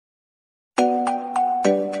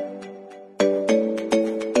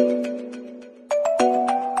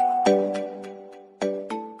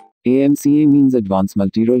AMCA means Advanced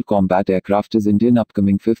Multirole Combat Aircraft is Indian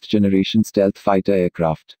upcoming 5th generation stealth fighter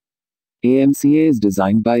aircraft. AMCA is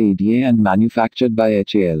designed by ADA and manufactured by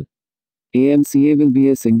HAL. AMCA will be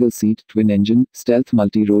a single-seat, twin-engine, stealth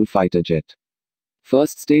multirole fighter jet.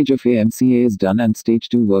 First stage of AMCA is done and stage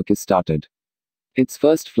 2 work is started. Its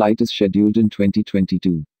first flight is scheduled in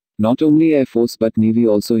 2022. Not only Air Force but Navy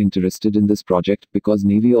also interested in this project because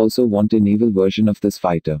Navy also want a naval version of this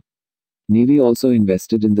fighter. Navy also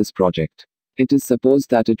invested in this project. It is supposed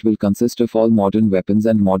that it will consist of all modern weapons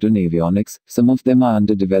and modern avionics, some of them are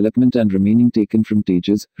under development and remaining taken from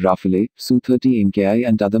Tejas, Rafale, Su-30 MKI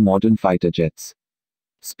and other modern fighter jets.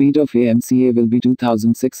 Speed of AMCA will be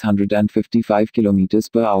 2,655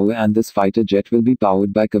 km per hour and this fighter jet will be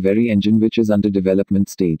powered by Kaveri engine which is under development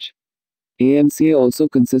stage. AMCA also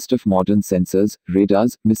consists of modern sensors,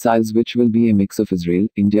 radars, missiles which will be a mix of Israel,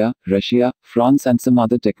 India, Russia, France and some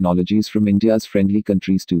other technologies from India's friendly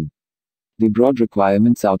countries too. The broad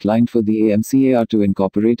requirements outlined for the AMCA are to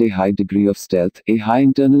incorporate a high degree of stealth, a high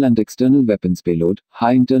internal and external weapons payload,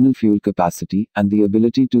 high internal fuel capacity, and the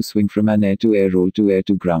ability to swing from an air-to-air role to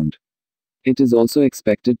air-to-ground. It is also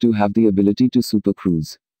expected to have the ability to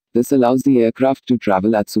supercruise. This allows the aircraft to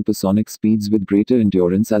travel at supersonic speeds with greater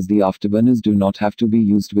endurance as the afterburners do not have to be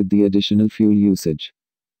used with the additional fuel usage.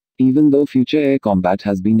 Even though future air combat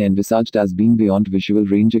has been envisaged as being beyond visual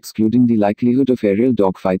range excluding the likelihood of aerial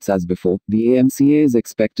dogfights as before, the AMCA is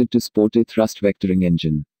expected to sport a thrust vectoring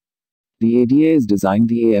engine. The ADA has designed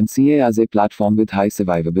the AMCA as a platform with high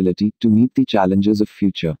survivability to meet the challenges of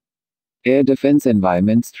future air defense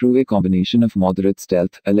environments through a combination of moderate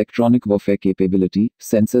stealth, electronic warfare capability,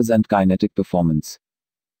 sensors and kinetic performance.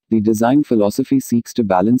 The design philosophy seeks to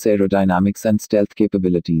balance aerodynamics and stealth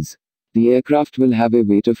capabilities. The aircraft will have a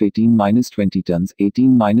weight of 18-20 tons,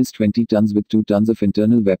 18-20 tons with 2 tons of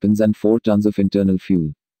internal weapons and 4 tons of internal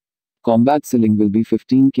fuel. Combat ceiling will be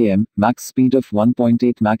 15 km, max speed of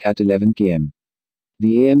 1.8 Mach at 11 km.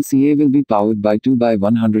 The AMCA will be powered by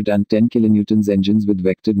 2x110 kN engines with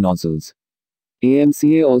vectored nozzles.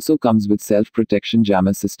 AMCA also comes with self-protection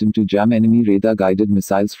jammer system to jam enemy radar-guided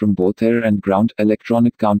missiles from both air and ground,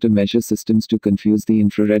 electronic countermeasure systems to confuse the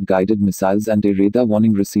infrared-guided missiles and a radar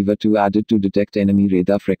warning receiver to added to detect enemy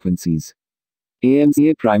radar frequencies.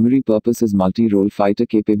 AMCA primary purpose is multi-role fighter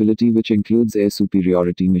capability which includes air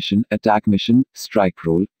superiority mission, attack mission, strike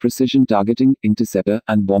role, precision targeting, interceptor,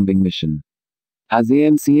 and bombing mission. As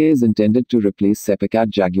AMCA is intended to replace Sepacat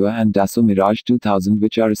Jaguar and Dassault Mirage 2000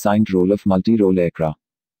 which are assigned role of multi-role aircraft.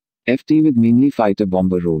 FT with mainly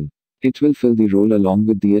fighter-bomber role. It will fill the role along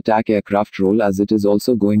with the attack aircraft role as it is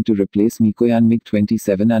also going to replace Mikoyan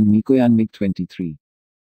MiG-27 and Mikoyan MiG-23.